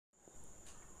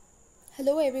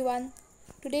Hello everyone.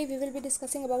 Today we will be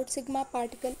discussing about sigma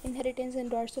particle inheritance in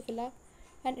Drosophila,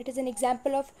 and it is an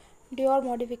example of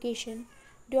Daeurmodification.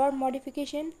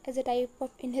 Daeurmodification is a type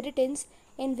of inheritance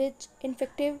in which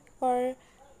infective or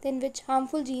in which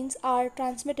harmful genes are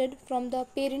transmitted from the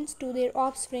parents to their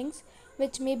offsprings,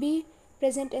 which may be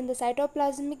present in the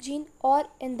cytoplasmic gene or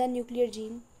in the nuclear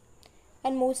gene,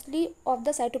 and mostly of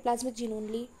the cytoplasmic gene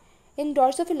only. In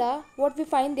Drosophila, what we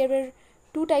find, there were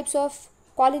two types of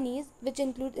colonies, which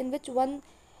include in which one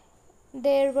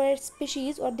there were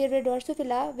species or there were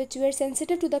Drosophila which were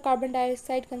sensitive to the carbon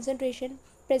dioxide concentration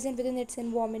present within its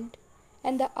environment,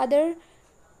 and the other,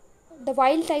 the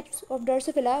wild types of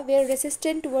Drosophila, were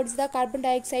resistant towards the carbon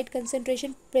dioxide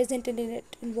concentration present in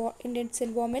its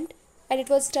environment. And it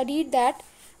was studied that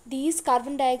these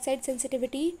carbon dioxide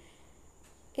sensitivity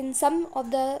in some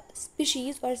of the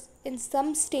species or in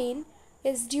some strain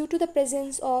is due to the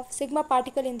presence of sigma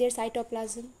particle in their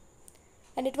cytoplasm.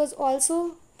 And it was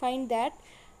also found that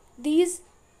these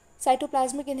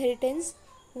cytoplasmic inheritance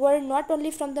were not only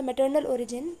from the maternal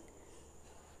origin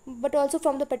but also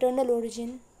from the paternal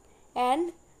origin,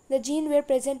 and the gene were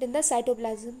present in the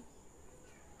cytoplasm.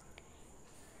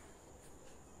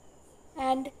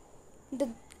 And the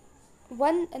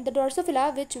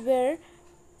Drosophila which were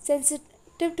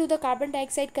sensitive to the carbon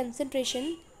dioxide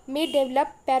concentration may develop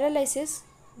paralysis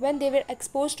when they were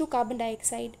exposed to carbon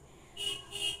dioxide,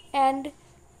 and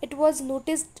it was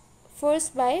noticed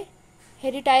first by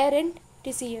Heritier and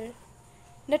Tessier.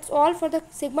 That's all for the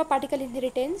sigma particle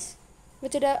inheritance,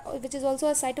 which is also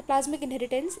a cytoplasmic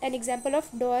inheritance, an example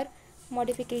of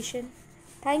Daeurmodification.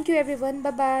 Thank you everyone.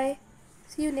 Bye bye.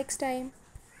 See you next time.